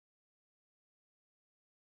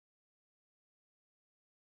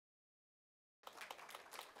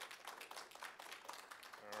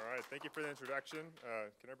right, thank you for the introduction.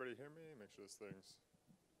 Can everybody hear me? Make sure this thing's,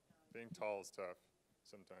 being tall is tough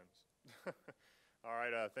sometimes. All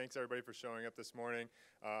right, thanks everybody for showing up this morning.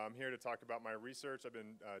 I'm here to talk about my research I've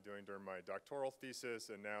been doing during my doctoral thesis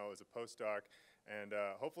and now as a postdoc. And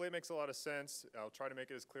hopefully it makes a lot of sense. I'll try to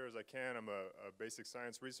make it as clear as I can. I'm a basic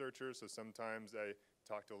science researcher, so sometimes I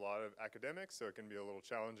talk to a lot of academics, so it can be a little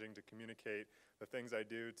challenging to communicate the things I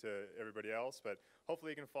do to everybody else, but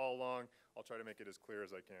hopefully you can follow along. I'll try to make it as clear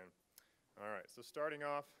as I can. All right, so starting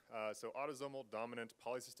off, so autosomal dominant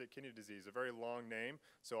polycystic kidney disease, a very long name,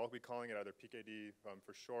 so I'll be calling it either PKD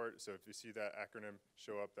for short, so if you see that acronym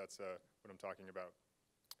show up, that's what I'm talking about.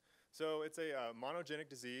 So it's a monogenic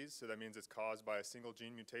disease, so that means it's caused by a single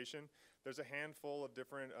gene mutation. There's a handful of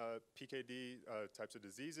different PKD types of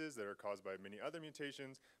diseases that are caused by many other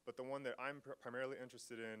mutations, but the one that I'm primarily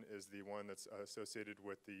interested in is the one that's associated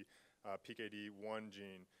with the PKD1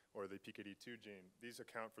 gene or the PKD2 gene. These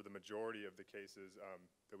account for the majority of the cases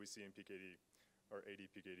that we see in PKD or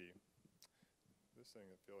ADPKD. This thing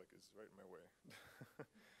I feel like is right in my way.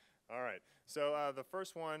 All right, so the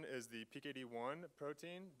first one is the PKD1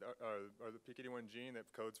 protein, or the PKD1 gene that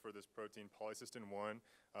codes for this protein polycystin-1.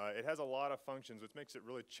 It has a lot of functions, which makes it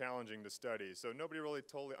really challenging to study. So nobody really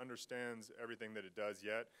totally understands everything that it does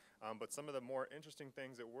yet, but some of the more interesting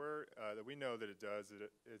things that we know that it does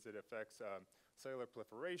is it affects cellular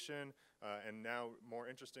proliferation, and now more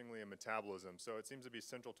interestingly, a metabolism. So it seems to be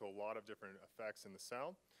central to a lot of different effects in the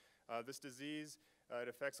cell. This disease, it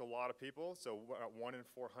affects a lot of people, so 1 in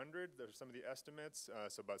 400, there's some of the estimates,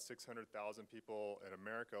 so about 600,000 people in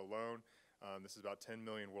America alone. This is about 10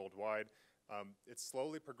 million worldwide. It's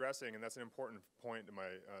slowly progressing, and that's an important point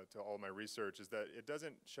to all my research, is that it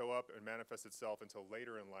doesn't show up and manifest itself until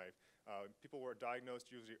later in life. People were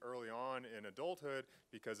diagnosed usually early on in adulthood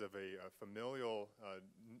because of a familial,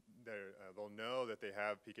 they'll know that they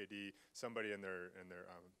have PKD, somebody in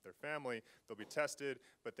their family, they'll be tested,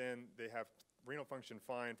 but then they have renal function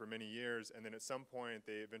fine for many years, and then at some point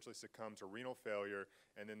they eventually succumb to renal failure,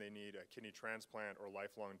 and then they need a kidney transplant or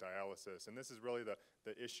lifelong dialysis. And this is really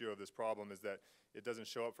the issue of this problem, is that it doesn't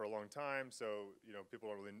show up for a long time, so people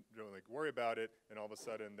don't really worry about it, and all of a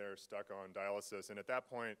sudden they're stuck on dialysis. And at that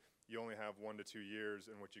point, you only have 1 to 2 years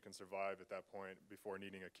in which you can survive at that point before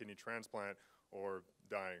needing a kidney transplant or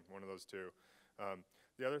dying, one of those two.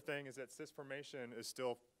 The other thing is that cyst formation is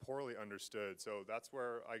still poorly understood, so that's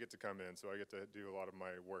where I get to come in, so I get to do a lot of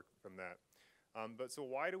my work from that. But so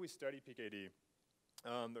why do we study PKD?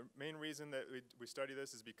 The main reason that we study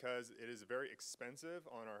this is because it is very expensive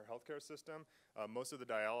on our healthcare system. Most of the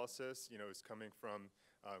dialysis, is coming from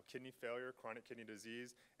kidney failure, chronic kidney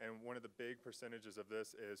disease, and one of the big percentages of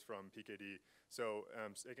this is from PKD. So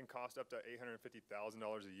it can cost up to $850,000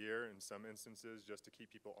 a year in some instances just to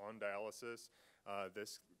keep people on dialysis.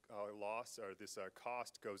 This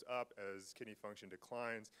cost goes up as kidney function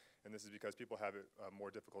declines, and this is because people have a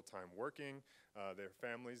more difficult time working. Their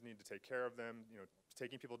families need to take care of them.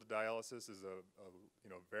 Taking people to dialysis is a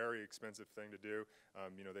very expensive thing to do.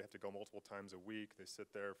 They have to go multiple times a week. They sit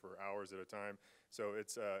there for hours at a time. So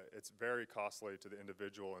it's very costly to the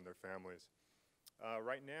individual and their families.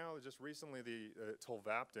 Right now, just recently, the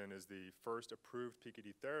tolvaptan is the first approved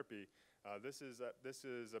PKD therapy. This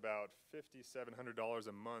is about $5,700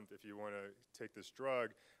 a month if you want to take this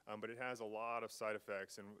drug, but it has a lot of side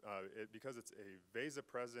effects, and because it's a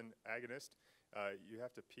vasopressin agonist, you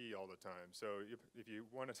have to pee all the time. So if you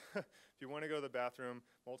want to go to the bathroom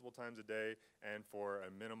multiple times a day, and for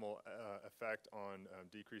a minimal effect on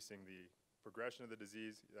decreasing the progression of the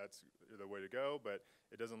disease, that's the way to go, but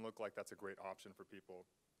it doesn't look like that's a great option for people.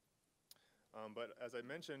 But as I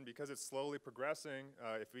mentioned, because it's slowly progressing,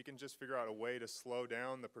 if we can just figure out a way to slow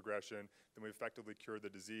down the progression, then we effectively cure the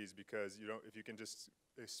disease, because if you can just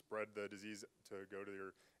spread the disease to go to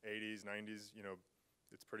your 80s, 90s,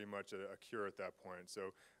 it's pretty much a cure at that point.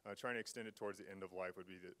 So trying to extend it towards the end of life would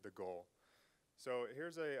be the goal. So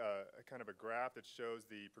here's a kind of a graph that shows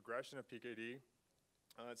the progression of PKD.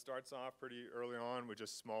 It starts off pretty early on with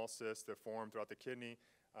just small cysts that form throughout the kidney.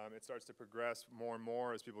 It starts to progress more and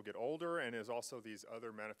more as people get older, and there's also these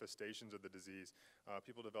other manifestations of the disease.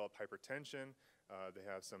 People develop hypertension. They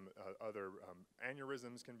have some other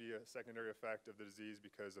aneurysms can be a secondary effect of the disease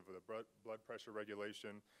because of the blood pressure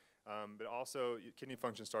regulation. But also kidney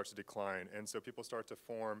function starts to decline, and so people start to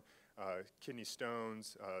form kidney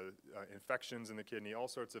stones, infections in the kidney, all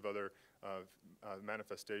sorts of other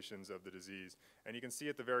manifestations of the disease. And you can see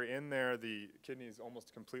at the very end there, the kidney is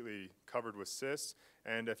almost completely covered with cysts.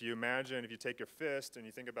 And if you imagine, if you take your fist and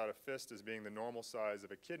you think about a fist as being the normal size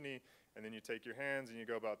of a kidney, and then you take your hands and you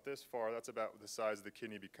go about this far, that's about the size the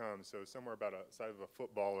kidney becomes. So somewhere about the size of a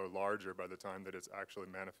football or larger by the time that it's actually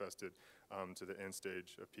manifested to the end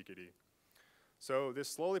stage of PKD. So this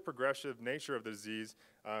slowly progressive nature of the disease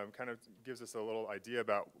kind of gives us a little idea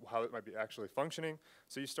about how it might be actually functioning.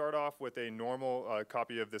 So you start off with a normal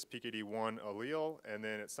copy of this PKD1 allele, and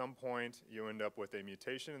then at some point you end up with a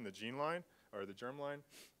mutation in the gene line, or the germ line,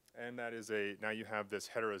 and that is now you have this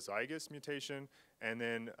heterozygous mutation, and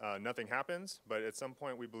then nothing happens, but at some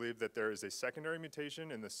point we believe that there is a secondary mutation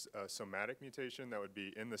in this somatic mutation that would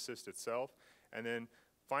be in the cyst itself, and then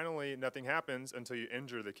finally, nothing happens until you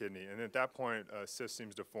injure the kidney, and at that point, a cyst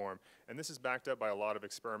seems to form. And this is backed up by a lot of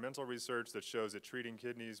experimental research that shows that treating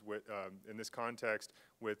kidneys with, in this context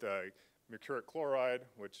with mercuric chloride,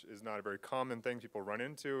 which is not a very common thing people run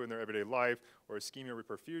into in their everyday life, or ischemia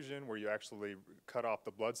reperfusion, where you actually cut off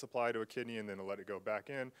the blood supply to a kidney and then let it go back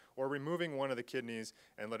in, or removing one of the kidneys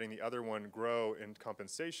and letting the other one grow in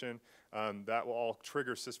compensation, that will all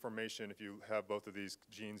trigger cyst formation if you have both of these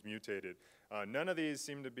genes mutated. None of these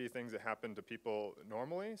seem to be things that happen to people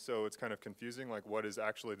normally, so it's kind of confusing, like what is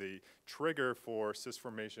actually the trigger for cyst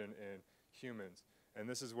formation in humans. And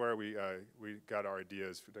this is where we got our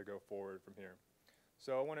ideas to go forward from here.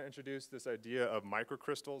 So I want to introduce this idea of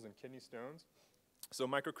microcrystals and kidney stones. So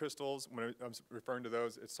microcrystals, when I'm referring to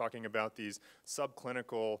those, it's talking about these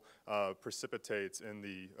subclinical precipitates in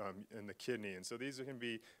the kidney. And so these can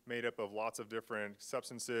be made up of lots of different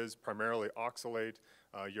substances, primarily oxalate,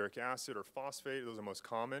 uric acid, or phosphate. Those are most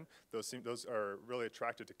common. Those are really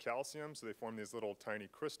attracted to calcium, so they form these little tiny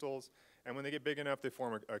crystals. And when they get big enough, they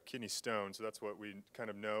form a kidney stone. So that's what we kind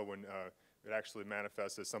of know when it actually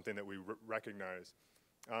manifests as something that we recognize.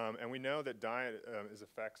 And we know that diet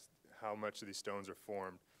affects how much of these stones are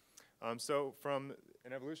formed. So from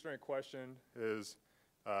an evolutionary question is,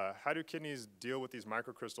 how do kidneys deal with these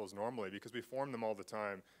microcrystals normally? Because we form them all the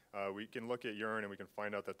time. We can look at urine and we can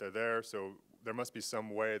find out that they're there, so there must be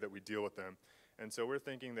some way that we deal with them. And so we're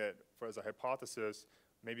thinking that, as a hypothesis,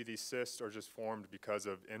 maybe these cysts are just formed because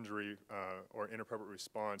of injury or inappropriate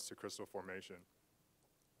response to crystal formation.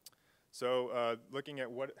 So looking at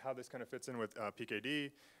how this kind of fits in with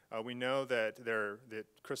PKD, we know that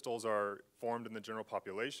crystals are formed in the general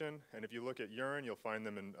population, and if you look at urine, you'll find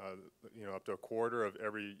them in up to a quarter of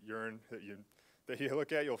every urine that you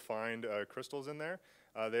look at, you'll find crystals in there.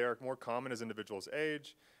 They are more common as individuals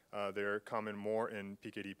age. They're common more in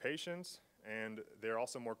PKD patients, and they're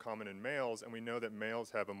also more common in males, and we know that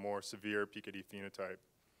males have a more severe PKD phenotype.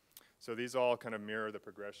 So these all kind of mirror the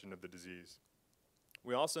progression of the disease.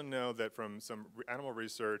 We also know that from some animal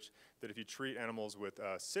research that if you treat animals with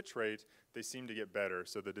citrate, they seem to get better,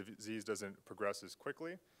 so the disease doesn't progress as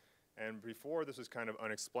quickly. And before, this was kind of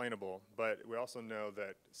unexplainable, but we also know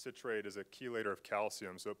that citrate is a chelator of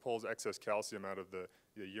calcium, so it pulls excess calcium out of the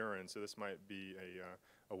urine, so this might be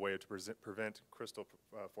a way to prevent crystal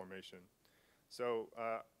formation. So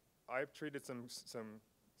I've treated some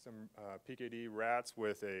PKD rats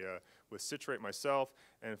with citrate myself,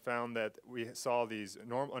 and found that we saw these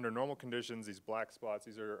under normal conditions, these black spots.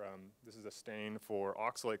 This is a stain for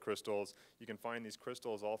oxalate crystals. You can find these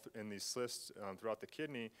crystals all in these cysts throughout the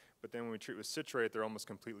kidney, but then when we treat with citrate, they're almost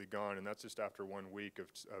completely gone, and that's just after 1 week of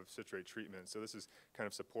citrate treatment. So this is kind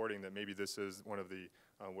of supporting that maybe this is one of the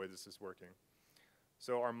ways this is working.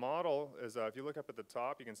 So our model is, if you look up at the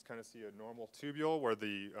top, you can kind of see a normal tubule where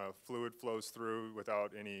the fluid flows through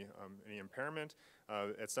without any impairment.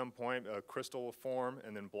 At some point, a crystal will form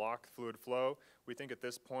and then block fluid flow. We think at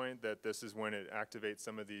this point that this is when it activates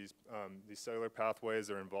some of these cellular pathways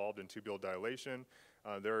that are involved in tubule dilation.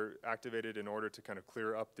 They're activated in order to kind of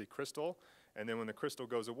clear up the crystal. And then when the crystal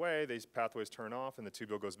goes away, these pathways turn off and the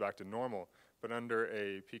tubule goes back to normal. But under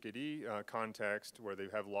a PKD context where they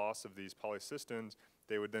have loss of these polycystins,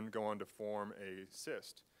 they would then go on to form a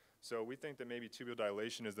cyst. So we think that maybe tubule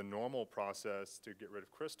dilation is the normal process to get rid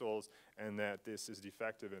of crystals, and that this is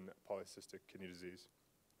defective in polycystic kidney disease.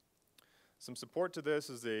 Some support to this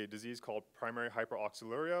is a disease called primary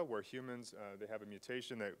hyperoxaluria, where humans, they have a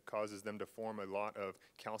mutation that causes them to form a lot of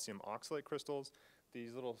calcium oxalate crystals.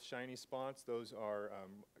 These little shiny spots, those are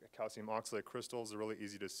calcium oxalate crystals. They're really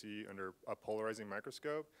easy to see under a polarizing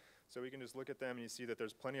microscope. So we can just look at them and you see that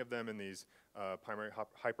there's plenty of them in these primary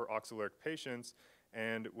hyperoxaluric patients.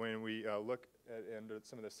 And when we look at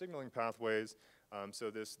some of the signaling pathways, so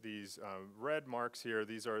these red marks here,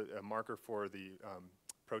 these are a marker for the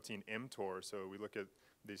protein mTOR. So we look at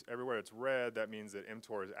everywhere it's red, that means that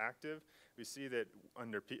mTOR is active. We see that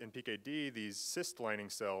in PKD, these cyst lining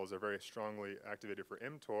cells are very strongly activated for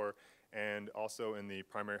mTOR, and also in the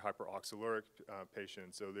primary hyperoxaluric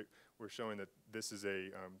patient. So we're showing that this is a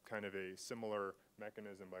kind of a similar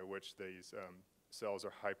mechanism by which these cells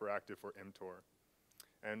are hyperactive for mTOR.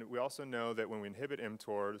 And we also know that when we inhibit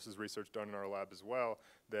mTOR, this is research done in our lab as well,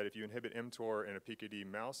 that if you inhibit mTOR in a PKD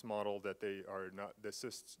mouse model, that the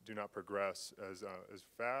cysts do not progress as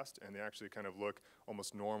fast, and they actually kind of look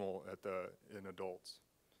almost normal in adults.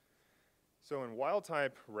 So in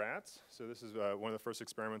wild-type rats, so this is one of the first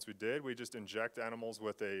experiments we did, we just inject animals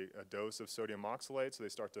with a dose of sodium oxalate, so they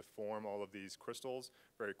start to form all of these crystals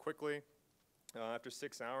very quickly. After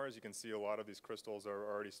 6 hours, you can see a lot of these crystals are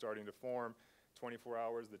already starting to form. 24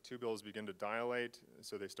 hours, the tubules begin to dilate,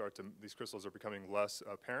 so these crystals are becoming less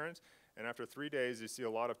apparent. And after 3 days, you see a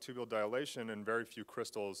lot of tubule dilation and very few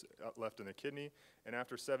crystals left in the kidney. And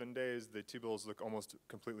after 7 days, the tubules look almost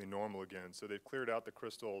completely normal again. So they've cleared out the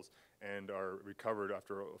crystals and are recovered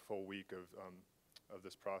after a full week of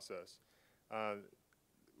this process.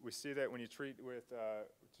 We see that when you treat with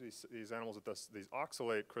these animals with these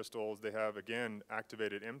oxalate crystals, they have, again,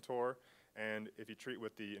 activated mTOR. And if you treat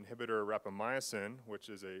with the inhibitor rapamycin, which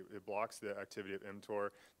is it blocks the activity of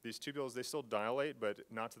mTOR, these tubules, they still dilate, but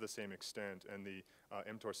not to the same extent, and the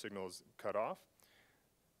mTOR signal is cut off.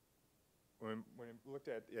 When we looked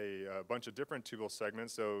at a bunch of different tubule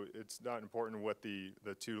segments, so it's not important what the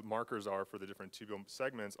two markers are for the different tubule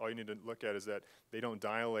segments. All you need to look at is that they don't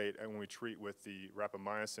dilate when we treat with the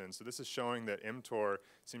rapamycin. So this is showing that mTOR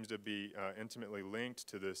seems to be intimately linked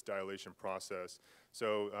to this dilation process.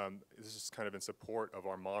 So this is kind of in support of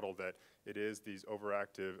our model that it is these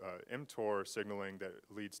overactive mTOR signaling that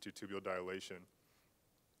leads to tubule dilation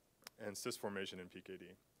and cyst formation in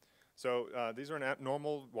PKD. So these are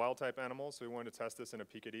normal wild-type animals, so we wanted to test this in a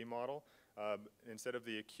PKD model. Instead of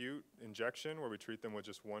the acute injection, where we treat them with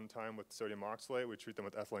just one time with sodium oxalate, we treat them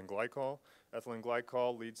with ethylene glycol. Ethylene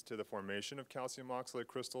glycol leads to the formation of calcium oxalate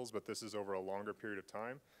crystals, but this is over a longer period of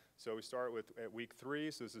time. So we start at week 3,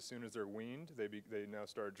 so as soon as they're weaned, they now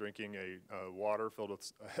start drinking a water filled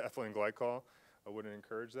with ethylene glycol. I wouldn't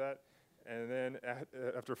encourage that. And then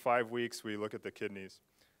after 5 weeks, we look at the kidneys.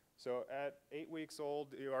 So at 8 weeks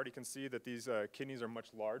old, you already can see that these kidneys are much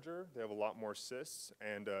larger. They have a lot more cysts,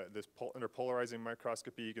 and under polarizing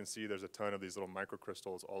microscopy, you can see there's a ton of these little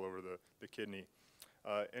microcrystals all over the kidney.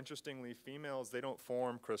 Interestingly, females, they don't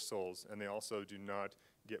form crystals, and they also do not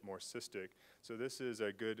get more cystic. So this is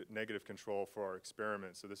a good negative control for our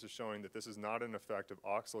experiment. So this is showing that this is not an effect of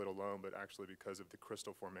oxalate alone, but actually because of the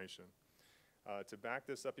crystal formation. To back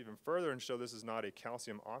this up even further and show this is not a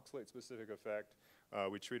calcium oxalate specific effect,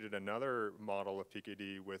 we treated another model of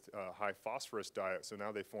PKD with a high phosphorus diet. So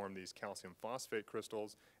now they form these calcium phosphate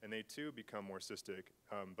crystals, and they too become more cystic.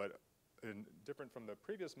 But different from the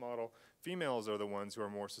previous model, females are the ones who are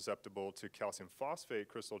more susceptible to calcium phosphate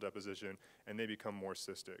crystal deposition, and they become more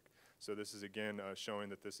cystic. So this is again showing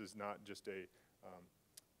that this is not just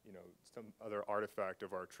some other artifact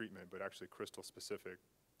of our treatment, but actually crystal specific.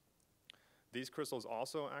 These crystals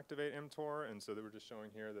also activate mTOR, and so they were just showing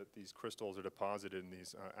here that these crystals are deposited in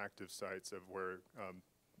these active sites of where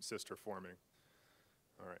cysts are forming.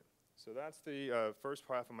 All right, so that's the first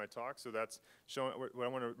half of my talk. So that's showing, what I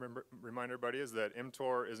want to remind everybody is that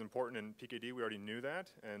mTOR is important in PKD. We already knew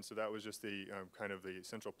that, and so that was just the kind of the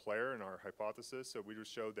central player in our hypothesis. So we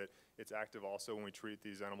just showed that it's active also when we treat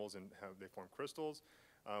these animals and they form crystals.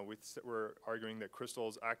 We're arguing that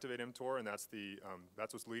crystals activate mTOR, and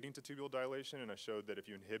that's what's leading to tubule dilation. And I showed that if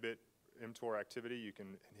you inhibit mTOR activity, you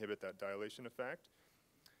can inhibit that dilation effect.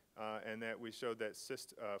 And that we showed that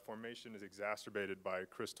cyst formation is exacerbated by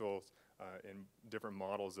crystals in different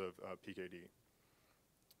models of PKD.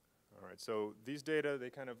 All right, so these data,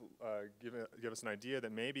 they kind of give us an idea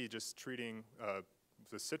that maybe just treating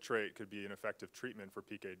the citrate could be an effective treatment for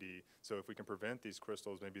PKD. So if we can prevent these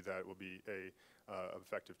crystals, maybe that will be a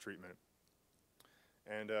effective treatment.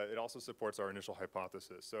 And it also supports our initial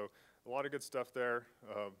hypothesis. So a lot of good stuff there.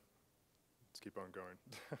 Let's keep on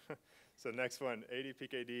going. So next one,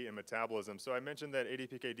 ADPKD and metabolism. So I mentioned that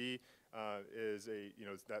ADPKD is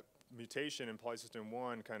that mutation in polycystin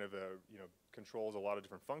 1 kind of controls a lot of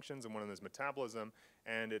different functions, and one of them is metabolism.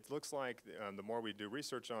 And it looks like the more we do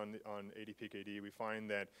research on ADPKD, we find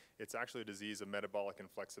that it's actually a disease of metabolic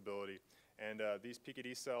inflexibility. And these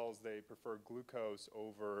PKD cells, they prefer glucose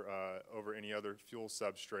over any other fuel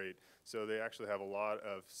substrate. So they actually have a lot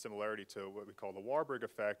of similarity to what we call the Warburg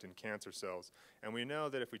effect in cancer cells. And we know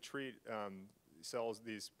that if we treat cells,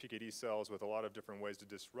 these PKD cells with a lot of different ways to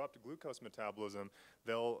disrupt glucose metabolism,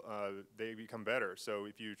 they become better. So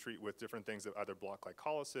if you treat with different things that either block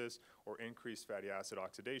glycolysis or increase fatty acid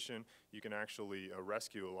oxidation, you can actually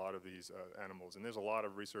rescue a lot of these animals. And there's a lot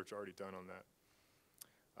of research already done on that.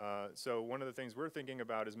 So one of the things we're thinking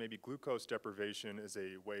about is maybe glucose deprivation is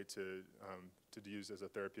a way to use as a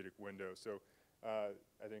therapeutic window. So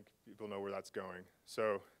I think people know where that's going.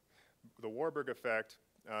 So the Warburg effect,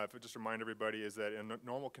 if I just remind everybody, is that in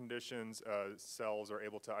normal conditions, cells are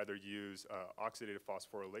able to either use oxidative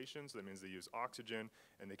phosphorylation, so that means they use oxygen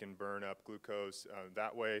and they can burn up glucose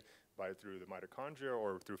that way through the mitochondria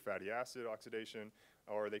or through fatty acid oxidation,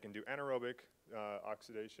 or they can do anaerobic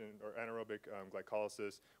oxidation or anaerobic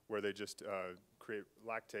glycolysis where they just create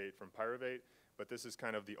lactate from pyruvate. But this is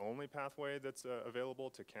kind of the only pathway that's available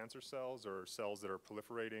to cancer cells or cells that are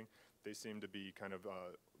proliferating. They seem to be kind of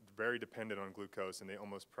very dependent on glucose, and they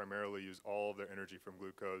almost primarily use all of their energy from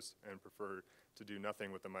glucose and prefer to do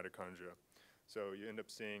nothing with the mitochondria. So you end up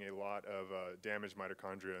seeing a lot of damaged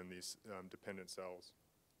mitochondria in these dependent cells.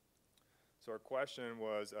 So our question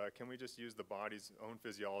was, can we just use the body's own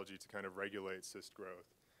physiology to kind of regulate cyst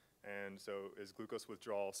growth? And so is glucose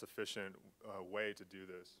withdrawal sufficient way to do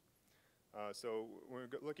this? So when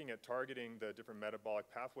we're looking at targeting the different metabolic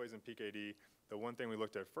pathways in PKD, the one thing we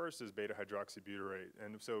looked at first is beta-hydroxybutyrate.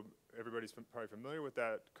 And so everybody's probably familiar with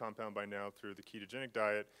that compound by now through the ketogenic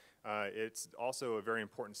diet. It's also a very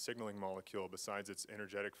important signaling molecule besides its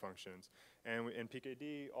energetic functions. And in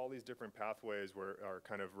PKD, all these different pathways are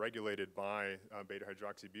kind of regulated by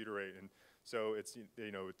beta-hydroxybutyrate. And so it's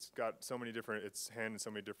got so many different, it's hand in so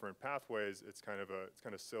many different pathways. It's kind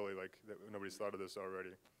of silly, like that nobody's thought of this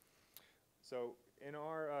already. So in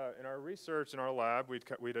our research in our lab,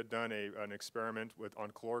 we'd had done an experiment on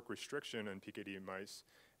caloric restriction in PKD mice,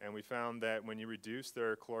 and we found that when you reduce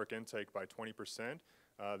their caloric intake by 20%,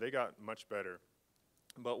 they got much better.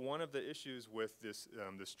 But one of the issues with this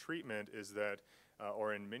treatment is that,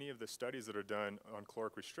 or in many of the studies that are done on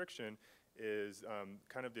caloric restriction, is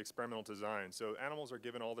kind of the experimental design. So animals are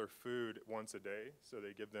given all their food once a day. So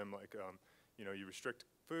they give them like, you restrict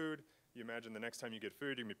food. You imagine the next time you get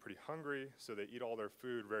food, you're going to be pretty hungry, so they eat all their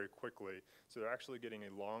food very quickly. So they're actually getting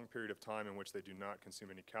a long period of time in which they do not consume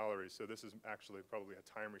any calories. So this is actually probably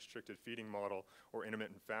a time-restricted feeding model or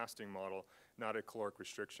intermittent fasting model, not a caloric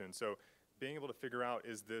restriction. So being able to figure out,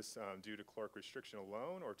 is this due to caloric restriction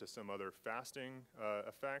alone or to some other fasting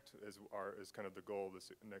effect is kind of the goal of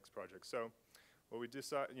this next project. So what we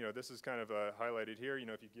decide, this is kind of highlighted here.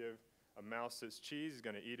 If you give a mouse his cheese, he's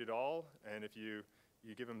going to eat it all, and if you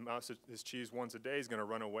give him mouse his cheese once a day, he's going to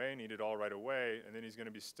run away and eat it all right away, and then he's going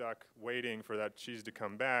to be stuck waiting for that cheese to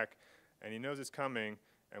come back, and he knows it's coming,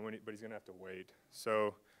 but he's going to have to wait.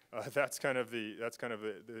 So that's kind of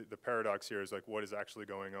the paradox here is like, what is actually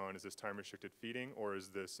going on? Is this time-restricted feeding, or is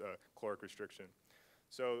this caloric restriction?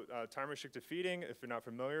 So time-restricted feeding, if you're not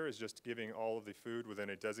familiar, is just giving all of the food within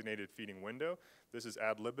a designated feeding window. This is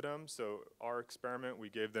ad libitum. So our experiment, we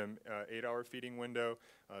gave them 8-hour feeding window,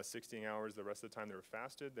 16 hours the rest of the time they were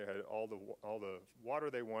fasted. They had all the water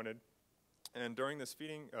they wanted. And during this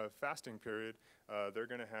fasting period, they're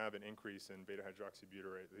going to have an increase in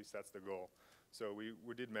beta-hydroxybutyrate. At least that's the goal. So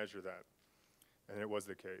we did measure that. And it was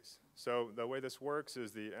the case. So the way this works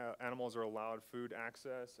is the animals are allowed food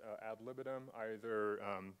access ad libitum, either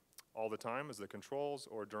all the time as the controls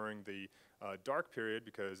or during the dark period,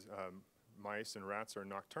 because mice and rats are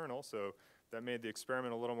nocturnal. So that made the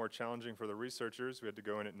experiment a little more challenging for the researchers. We had to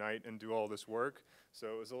go in at night and do all this work.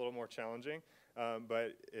 So it was a little more challenging.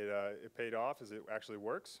 But it paid off as it actually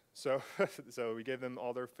works. So, so we gave them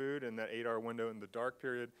all their food in that 8-hour window in the dark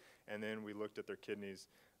period, and then we looked at their kidneys.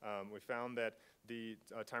 We found that the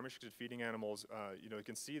time-restricted feeding animals, you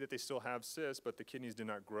can see that they still have cysts, but the kidneys did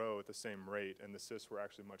not grow at the same rate, and the cysts were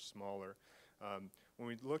actually much smaller. When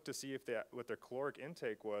we looked to see what their caloric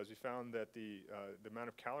intake was, we found that the amount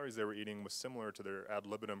of calories they were eating was similar to their ad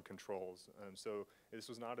libitum controls. So this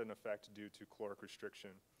was not an effect due to caloric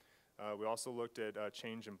restriction. We also looked at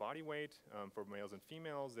change in body weight for males and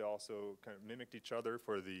females. They also kind of mimicked each other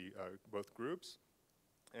for the both groups.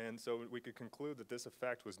 And so we could conclude that this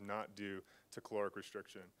effect was not due to caloric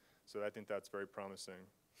restriction. So I think that's very promising.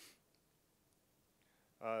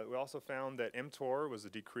 We also found that mTOR was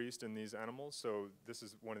decreased in these animals. So this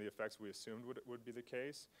is one of the effects we assumed would be the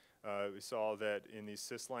case. We saw that in these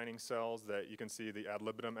cyst lining cells that you can see the ad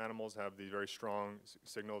libitum animals have the very strong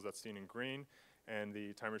signals that's seen in green, and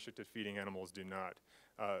the time-restricted feeding animals do not.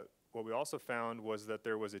 What we also found was that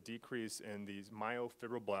there was a decrease in these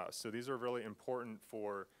myofibroblasts. So these are really important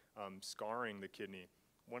for scarring the kidney.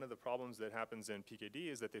 one of the problems that happens in PKD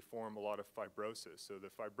is that they form a lot of fibrosis. So the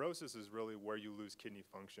fibrosis is really where you lose kidney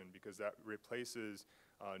function, because that replaces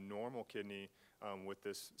normal kidney with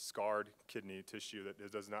this scarred kidney tissue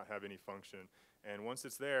that does not have any function. And once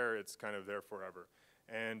it's there, it's kind of there forever.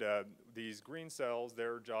 And these green cells,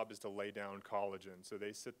 their job is to lay down collagen. So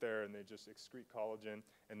they sit there and they just excrete collagen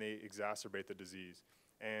and they exacerbate the disease.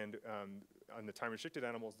 And on the time-restricted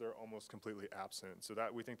animals, they're almost completely absent. So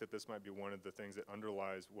that we think that this might be one of the things that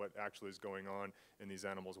underlies what actually is going on in these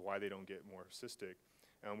animals, why they don't get more cystic.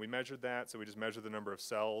 We measured that, so we just measured the number of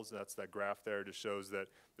cells. That's that graph there. Just shows that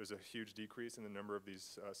there's a huge decrease in the number of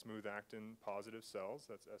these smooth-actin positive cells.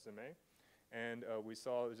 That's SMA. And we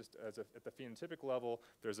saw just at the phenotypic level,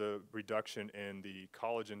 there's a reduction in the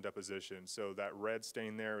collagen deposition. So that red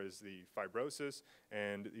stain there is the fibrosis,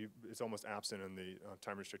 and it's almost absent in the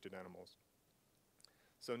time-restricted animals.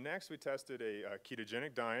 So next we tested a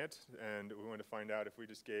ketogenic diet, and we wanted to find out if we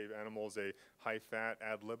just gave animals a high-fat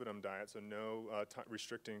ad libitum diet, so no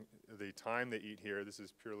restricting the time they eat here. This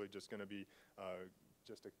is purely just going to be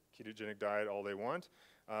just a ketogenic diet all they want.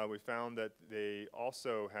 We found that they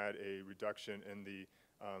also had a reduction in the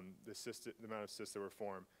amount of cysts that were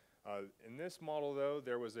formed. In this model, though,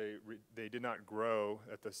 they did not grow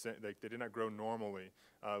they did not grow normally.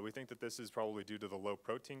 We think that this is probably due to the low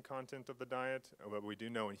protein content of the diet. But we do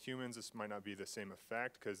know in humans this might not be the same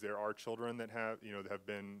effect, because there are children that have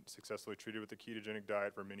been successfully treated with the ketogenic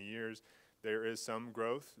diet for many years. There is some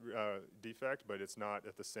growth defect, but it's not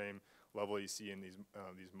at the same level you see in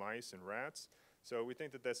these mice and rats. So we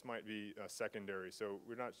think that this might be secondary. So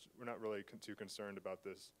we're not really too concerned about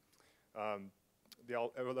this.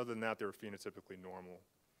 Other than that, they were phenotypically normal.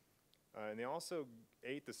 And they also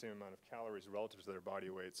ate the same amount of calories relative to their body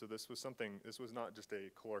weight. So this was not just a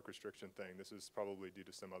caloric restriction thing. This is probably due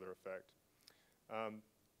to some other effect.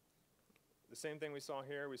 The same thing we saw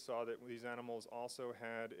here. We saw that these animals also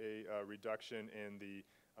had a reduction in the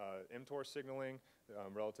mTOR signaling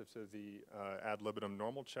relative to the ad libitum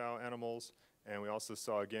normal chow animals. And we also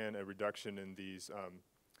saw, again, a reduction in these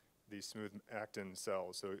smooth actin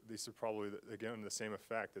cells. So these are probably, again, the same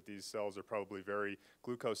effect, that these cells are probably very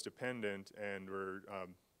glucose dependent, and we're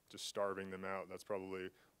just starving them out. That's probably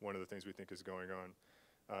one of the things we think is going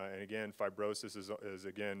on. And again, fibrosis is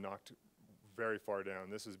again knocked very far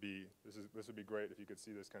down. This would be great if you could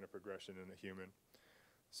see this kind of progression in a human.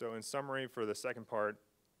 So in summary, for the second part,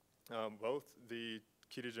 both the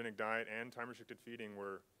ketogenic diet and time-restricted feeding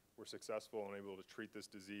were successful and able to treat this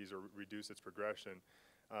disease or reduce its progression.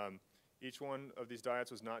 Each one of these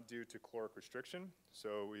diets was not due to caloric restriction,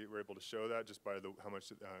 so we were able to show that just by how much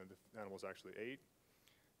the animals actually ate.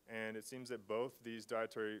 And it seems that both these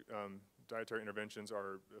dietary interventions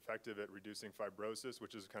are effective at reducing fibrosis,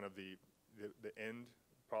 which is kind of the end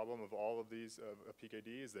problem of all of these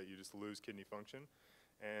PKD, is that you just lose kidney function.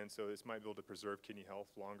 And so this might be able to preserve kidney health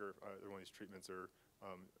longer when these treatments are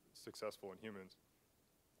successful in humans.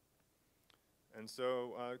 And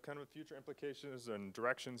so kind of future implications and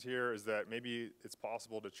directions here is that maybe it's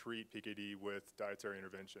possible to treat PKD with dietary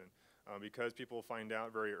intervention. Because people find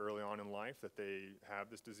out very early on in life that they have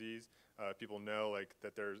this disease, people know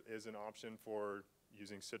that there is an option for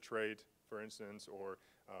using citrate, for instance, or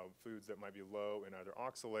foods that might be low in either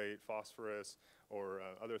oxalate, phosphorus, or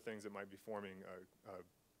other things that might be forming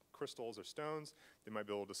crystals or stones. They might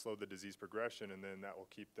be able to slow the disease progression, and then that will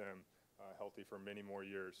keep them healthy for many more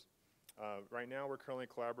years. Right now, we're currently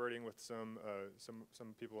collaborating with some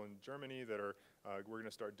people in Germany that we're going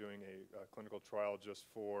to start doing a clinical trial just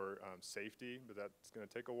for safety, but that's going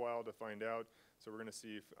to take a while to find out. So we're going to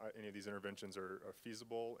see if any of these interventions are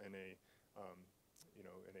feasible in a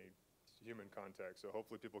human context. So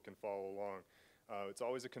hopefully people can follow along. It's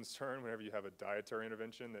always a concern whenever you have a dietary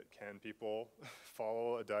intervention that can people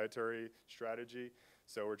follow a dietary strategy.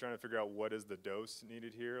 So we're trying to figure out what is the dose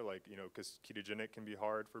needed here, because ketogenic can be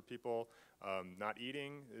hard for people. Not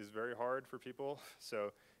eating is very hard for people.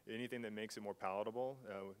 So anything that makes it more palatable,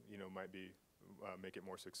 might make it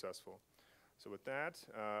more successful. So with that,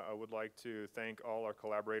 I would like to thank all our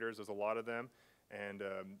collaborators. There's a lot of them. And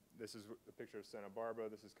this is a picture of Santa Barbara.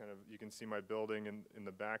 This is you can see my building in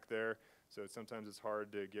the back there. So sometimes it's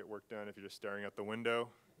hard to get work done if you're just staring out the window.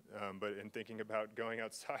 But in thinking about going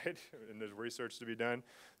outside, and there's research to be done.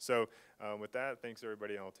 So with that, thanks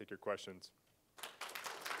everybody, and I'll take your questions.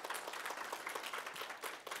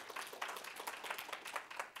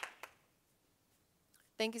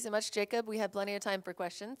 Thank you so much, Jacob. We have plenty of time for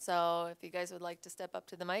questions, so if you guys would like to step up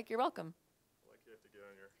to the mic, you're welcome. Like you have to get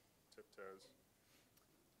on your tiptoes.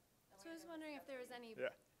 So I was wondering if there was any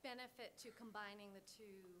benefit to combining the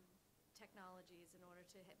two technologies in order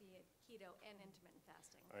to be a keto and intermittent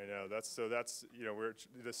fasting. I know that's we're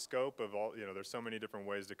the scope of all, there's so many different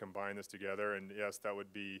ways to combine this together, and yes, that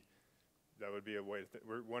would be a way to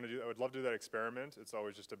I would love to do that experiment. It's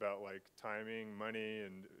always just about like timing, money,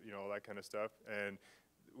 and all that kind of stuff. And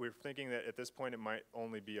we're thinking that at this point it might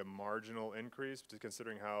only be a marginal increase,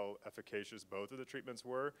 considering how efficacious both of the treatments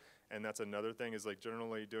were. And that's another thing, is like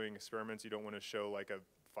generally doing experiments, you don't want to show like a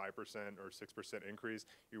 5% or 6% increase.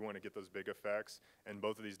 You want to get those big effects. And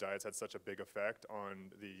both of these diets had such a big effect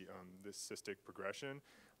on the cystic progression.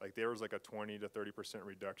 Like there was like a 20 to 30%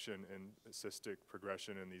 reduction in cystic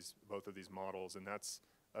progression in both of these models, and that's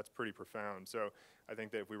pretty profound. So I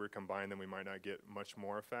think that if we were to combine them, we might not get much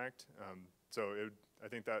more effect. I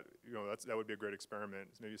think that that would be a great experiment.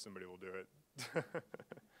 Maybe somebody will do it.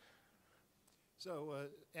 So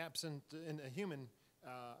absent in a human,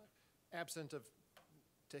 absent of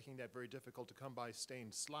taking that very difficult to come by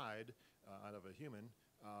stained slide out of a human,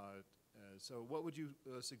 so what would you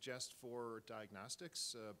suggest for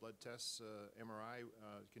diagnostics, blood tests, MRI?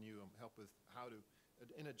 Can you help with how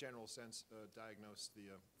to, in a general sense, diagnose the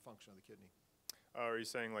function of the kidney? Are you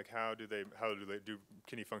saying like how do they do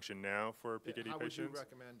kidney function now for PKD how patients? How would you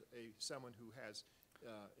recommend someone who has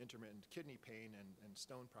intermittent kidney pain and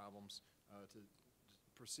stone problems to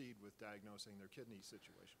proceed with diagnosing their kidney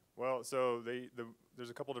situation? Well, so there's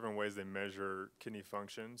a couple different ways they measure kidney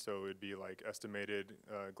function. So it'd be like estimated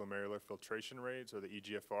glomerular filtration rates, or the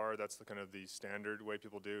EGFR. That's the kind of the standard way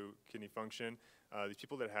people do kidney function. These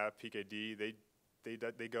people that have PKD,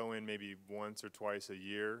 they go in maybe once or twice a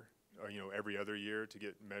year, or every other year, to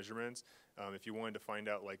get measurements. If you wanted to find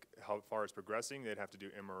out like how far it's progressing, they'd have to do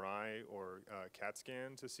MRI or CAT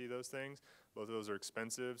scan to see those things. Both of those are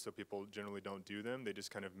expensive, so people generally don't do them. They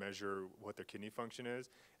just kind of measure what their kidney function is.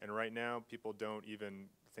 And right now, people don't even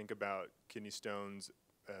think about kidney stones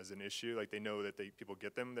as an issue. Like they know that people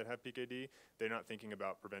get them that have PKD. They're not thinking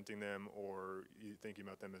about preventing them or thinking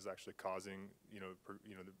about them as actually causing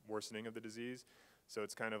the worsening of the disease. So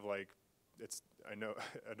it's kind of like, I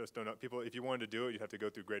just don't know. People, if you wanted to do it, you'd have to go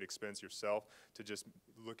through great expense yourself to just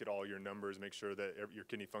look at all your numbers, make sure that your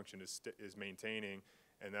kidney function is maintaining,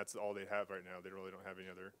 and that's all they have right now. They really don't have any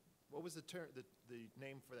other. What was the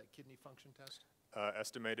name for that kidney function test?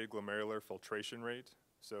 Estimated glomerular filtration rate.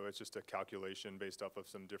 So it's just a calculation based off of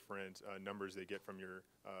some different numbers they get from your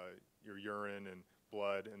urine and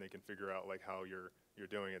blood, and they can figure out like how you're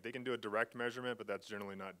doing it. They can do a direct measurement, but that's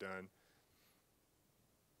generally not done.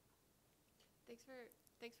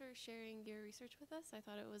 Thanks for sharing your research with us. I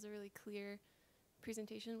thought it was a really clear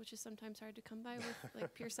presentation, which is sometimes hard to come by with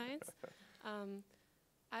like pure science.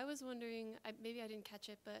 I was wondering, maybe I didn't catch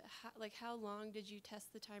it, but how long did you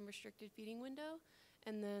test the time restricted feeding window?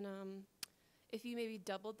 And then if you maybe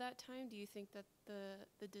doubled that time, do you think that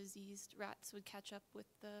the diseased rats would catch up with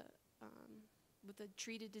the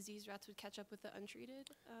treated diseased rats would catch up with the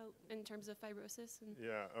untreated in terms of fibrosis and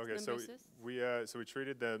thrombosis? So we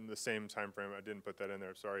treated them the same time frame. I didn't put that in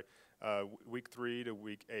there, sorry. Week 3 to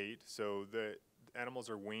week 8. So the animals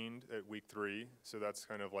are weaned at week 3. So that's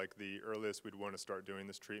kind of like the earliest we'd want to start doing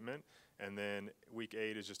this treatment. And then week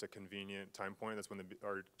 8 is just a convenient time point. That's when they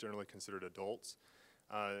are generally considered adults.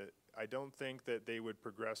 I don't think that they would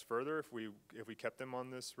progress further if we kept them on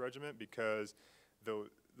this regimen, because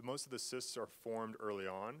most of the cysts are formed early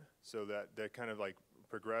on, so that they kind of like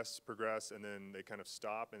progress, and then they kind of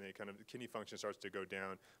stop, and the kidney function starts to go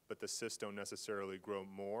down, but the cysts don't necessarily grow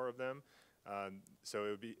more of them. So it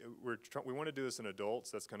would be, we want to do this in adults.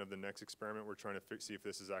 That's kind of the next experiment. We're trying to see if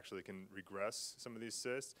this actually can regress some of these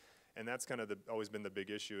cysts. And that's kind of always been the big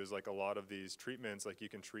issue, is like a lot of these treatments, like you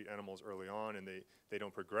can treat animals early on and they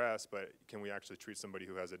don't progress, but can we actually treat somebody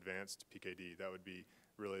who has advanced PKD? That would be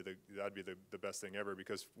really the best thing ever,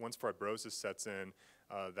 because once fibrosis sets in,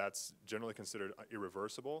 that's generally considered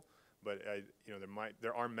irreversible. But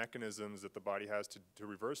there are mechanisms that the body has to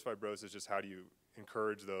reverse fibrosis. Just how do you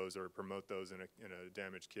encourage those or promote those in a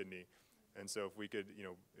damaged kidney? And so if we could,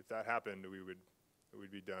 if that happened,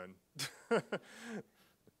 we'd be done.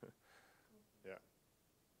 Yeah.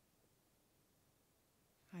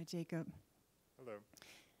 Hi, Jacob. Hello.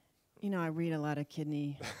 I read a lot of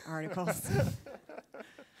kidney articles, a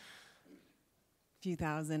few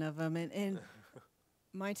thousand of them, and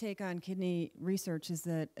my take on kidney research is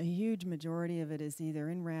that a huge majority of it is either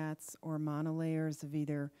in rats or monolayers of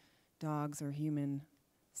either dogs or human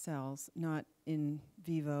cells, not in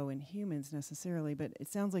vivo in humans necessarily, but it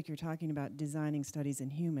sounds like you're talking about designing studies in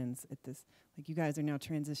humans at this, like you guys are now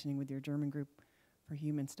transitioning with your German group for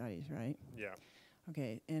human studies, right? Yeah.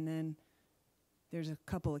 Okay, and then there's a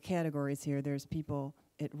couple of categories here. There's people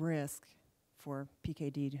at risk for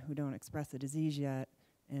PKD who don't express the disease yet,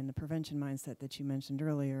 and the prevention mindset that you mentioned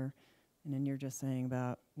earlier, and then you're just saying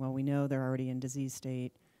about, well, we know they're already in disease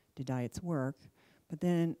state, do diets work? But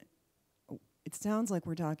then it sounds like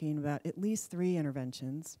we're talking about at least 3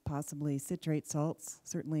 interventions, possibly citrate salts,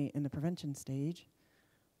 certainly in the prevention stage,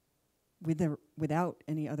 without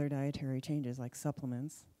any other dietary changes like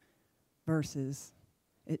supplements, versus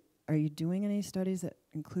it. Are you doing any studies that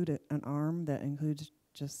include an arm that includes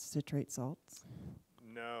just citrate salts?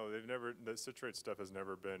 No, the citrate stuff has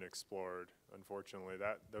never been explored, unfortunately.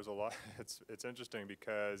 There's a lot, it's interesting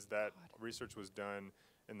because that research was done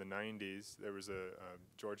in the 90s. There was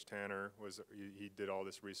George Tanner, he did all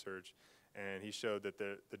this research, and he showed that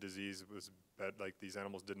the disease was bad, like these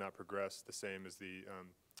animals did not progress the same as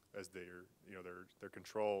their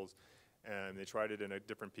controls. And they tried it in a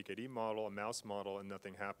different PKD model, a mouse model, and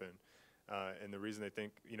nothing happened. And the reason they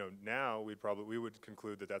think, now we would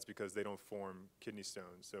conclude that that's because they don't form kidney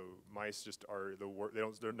stones. So mice just are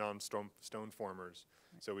they're non-stone formers.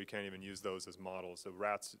 Right. So we can't even use those as models. So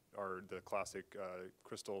rats are the classic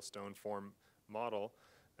crystal stone form model.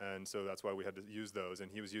 And so that's why we had to use those.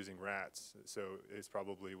 And he was using rats. So it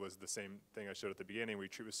probably was the same thing I showed at the beginning. We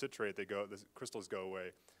treat with citrate, the crystals go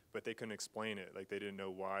away. But they couldn't explain it. Like, they didn't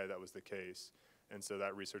know why that was the case. And so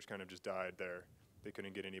that research kind of just died there. They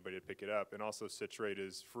couldn't get anybody to pick it up. And also citrate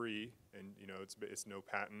is free, and it's no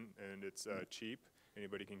patent, and it's cheap.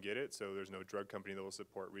 Anybody can get it, so there's no drug company that will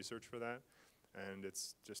support research for that. And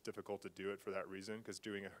it's just difficult to do it for that reason, because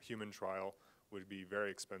doing a human trial would be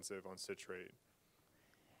very expensive on citrate.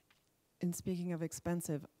 And speaking of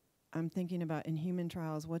expensive, I'm thinking about in human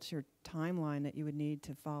trials, what's your timeline that you would need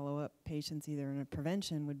to follow up patients either in a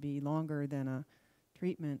prevention would be longer than a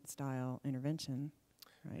treatment style intervention,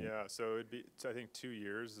 right? Yeah, so it'd be, I think 2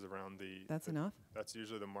 years is around That's enough? That's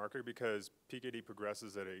usually the marker, because PKD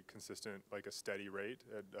progresses at a consistent, like a steady rate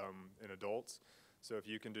in adults. So if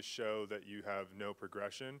you can just show that you have no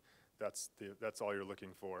progression, that's all you're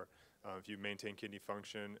looking for. If you maintain kidney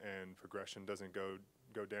function and progression doesn't go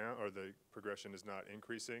down, or the progression is not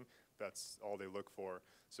increasing, that's all they look for.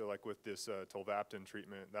 So like with this tolvaptan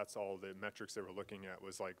treatment, that's all the metrics they were looking at,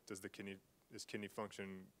 was like, is kidney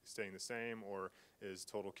function staying the same, or is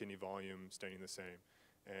total kidney volume staying the same?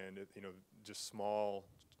 And just small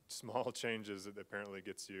changes that apparently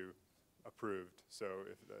gets you approved. So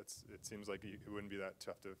it seems like it wouldn't be that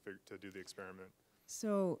tough to do the experiment.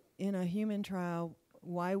 So in a human trial,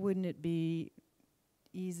 why wouldn't it be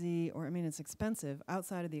easy, or it's expensive,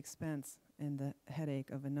 outside of the expense and the headache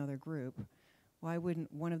of another group, why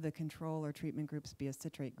wouldn't one of the control or treatment groups be a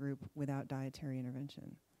citrate group without dietary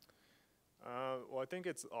intervention? Well, I think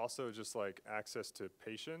it's also just like access to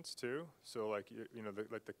patients too. So like,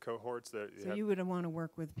 the cohorts that you would want to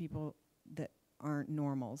work with people that aren't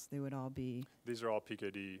normals. They would all be. These are all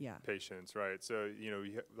PKD patients, right? So,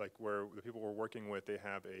 like where the people we're working with, they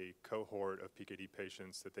have a cohort of PKD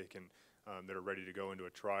patients that they can, that are ready to go into a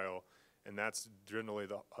trial. And that's generally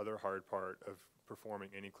the other hard part of performing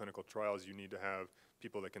any clinical trials. You need to have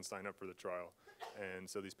people that can sign up for the trial. And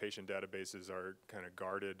so these patient databases are kind of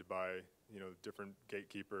guarded by, different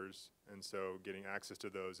gatekeepers. And so getting access to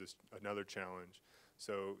those is another challenge.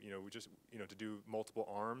 So, we just, to do multiple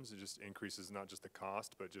arms, it just increases not just the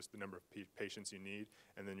cost, but just the number of patients you need.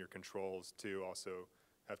 And then your controls, too, also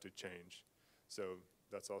have to change. So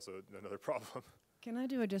that's also another problem. Can I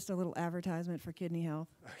do just a little advertisement for kidney health?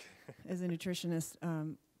 Okay. As a nutritionist,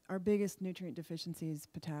 our biggest nutrient deficiency is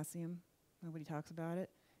potassium. Nobody talks about it.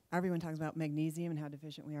 Everyone talks about magnesium and how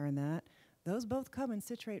deficient we are in that. Those both come in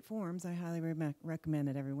citrate forms. I highly recommend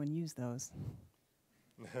that everyone use those.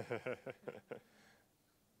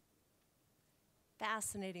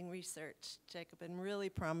 Fascinating research, Jacob, and really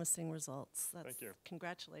promising results. Thank you.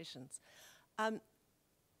 Congratulations.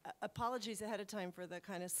 Apologies ahead of time for the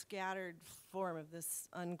kind of scattered form of this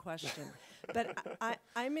unquestion. But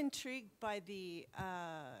I'm intrigued by the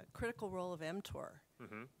critical role of mTOR.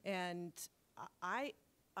 Mm-hmm. And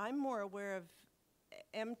I'm more aware of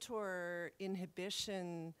mTOR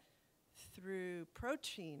inhibition through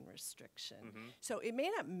protein restriction. Mm-hmm. So it may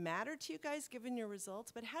not matter to you guys given your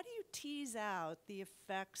results, but how do you tease out the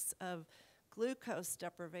effects of glucose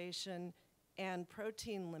deprivation and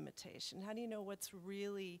protein limitation? How do you know what's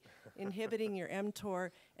really inhibiting your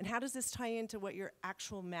mTOR, and how does this tie into what your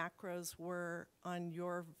actual macros were on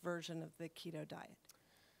your version of the keto diet?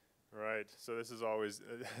 Right. So this is always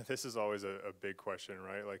a big question,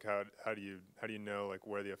 right? Like how do you know like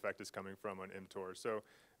where the effect is coming from on mTOR? So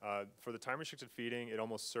for the time restricted feeding, it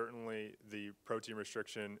almost certainly the protein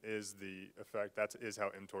restriction is the effect. That is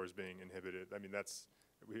how mTOR is being inhibited. I mean, that's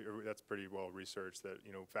That's pretty well researched that,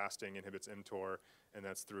 fasting inhibits mTOR, and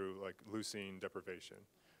that's through like leucine deprivation,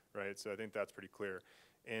 right? So I think that's pretty clear.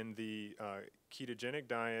 And the ketogenic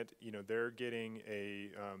diet, they're getting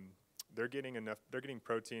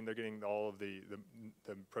protein, they're getting all of the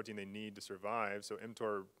protein they need to survive. So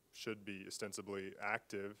mTOR should be ostensibly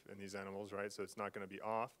active in these animals, right? So it's not going to be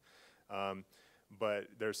off. But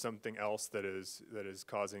there's something else that is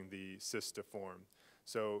causing the cyst to form.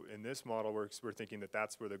 So in this model, we're thinking that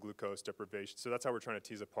that's where the glucose deprivation, so that's how we're trying to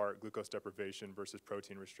tease apart glucose deprivation versus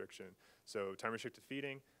protein restriction. So time-restricted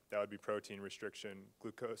feeding, that would be protein restriction.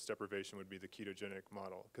 Glucose deprivation would be the ketogenic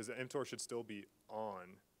model, because the mTOR should still be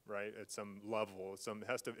on, right, at some level.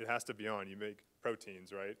 It has to be on. You make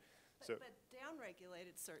proteins, right? But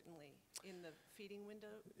down-regulated certainly in the feeding window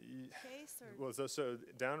case? Or? Well,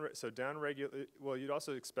 well, you'd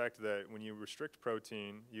also expect that when you restrict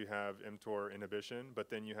protein, you have mTOR inhibition, but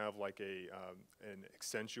then you have like an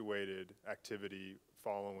accentuated activity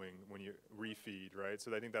following when you refeed, right?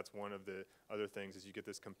 So I think that's one of the other things is you get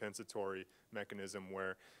this compensatory mechanism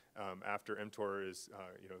where after mTOR is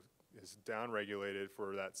down-regulated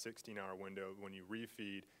for that 16-hour window, when you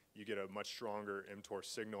refeed, you get a much stronger mTOR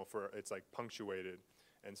signal it's like punctuated.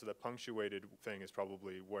 And so the punctuated thing is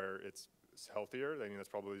probably where it's healthier. I mean, that's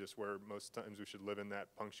probably just where most times we should live in that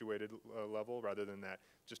punctuated level rather than that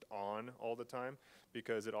just on all the time,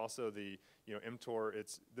 because it also mTOR,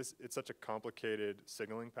 it's such a complicated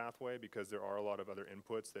signaling pathway because there are a lot of other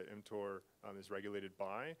inputs that mTOR is regulated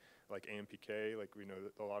by, like AMPK, like we know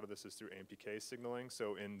that a lot of this is through AMPK signaling.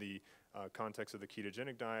 So in the context of the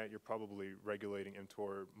ketogenic diet, you're probably regulating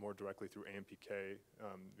mTOR more directly through AMPK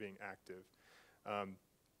being active.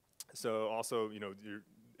 So also, your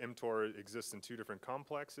mTOR exists in two different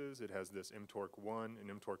complexes. It has this mTORC1 and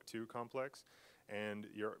mTORC2 complex, and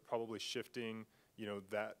you're probably shifting,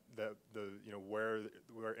 where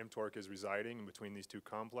mTORC is residing in between these two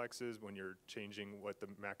complexes when you're changing what the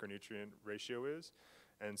macronutrient ratio is.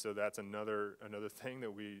 And so that's another thing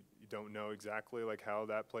that we don't know exactly like how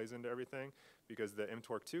that plays into everything, because the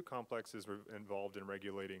mTORC2 complex is involved in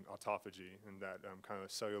regulating autophagy and that kind of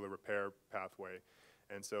cellular repair pathway.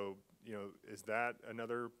 And so, is that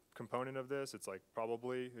another component of this? It's like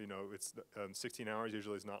probably, it's 16 hours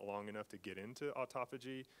usually is not long enough to get into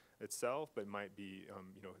autophagy itself, but might be,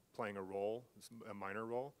 playing a role, a minor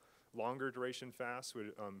role. Longer duration fasts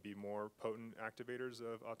would be more potent activators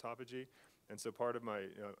of autophagy. And so part of my,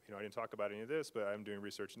 I didn't talk about any of this, but I'm doing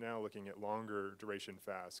research now looking at longer duration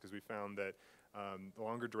fasts, because we found that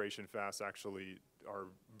longer duration fasts actually are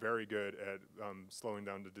very good at slowing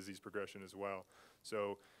down the disease progression as well.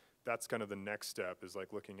 So that's kind of the next step, is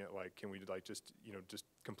like looking at like, can we like just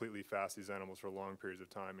completely fast these animals for long periods of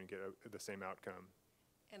time and get the same outcome?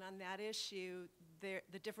 And on that issue,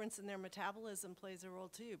 the difference in their metabolism plays a role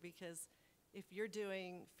too, because if you're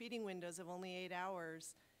doing feeding windows of only 8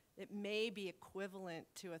 hours, it may be equivalent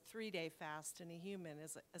to a 3-day fast in a human,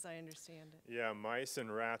 as I understand it. Yeah, mice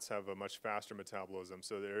and rats have a much faster metabolism,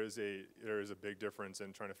 so there is a big difference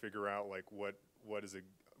in trying to figure out like what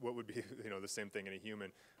would be the same thing in a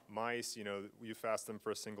human. Mice, you fast them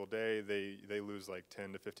for a single day, they lose like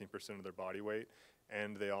 10 to 15% of their body weight,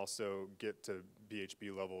 and they also get to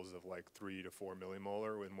BHB levels of like 3 to 4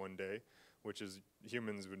 millimolar in one day, which is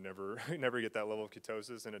humans would never get that level of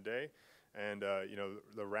ketosis in a day. And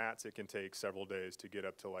the rats, it can take several days to get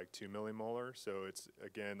up to like 2 millimolar. So it's,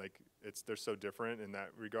 again, like they're so different in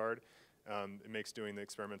that regard. It makes doing the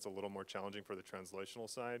experiments a little more challenging for the translational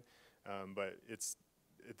side, but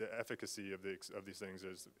the efficacy of these things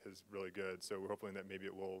is really good. So we're hoping that maybe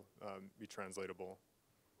it will be translatable.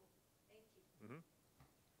 Thank you. Mm-hmm.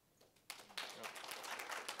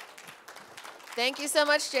 Thank you so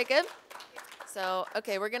much, Jacob. So,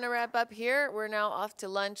 okay, we're going to wrap up here. We're now off to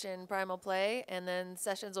lunch and primal play, and then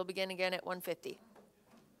sessions will begin again at 1:50.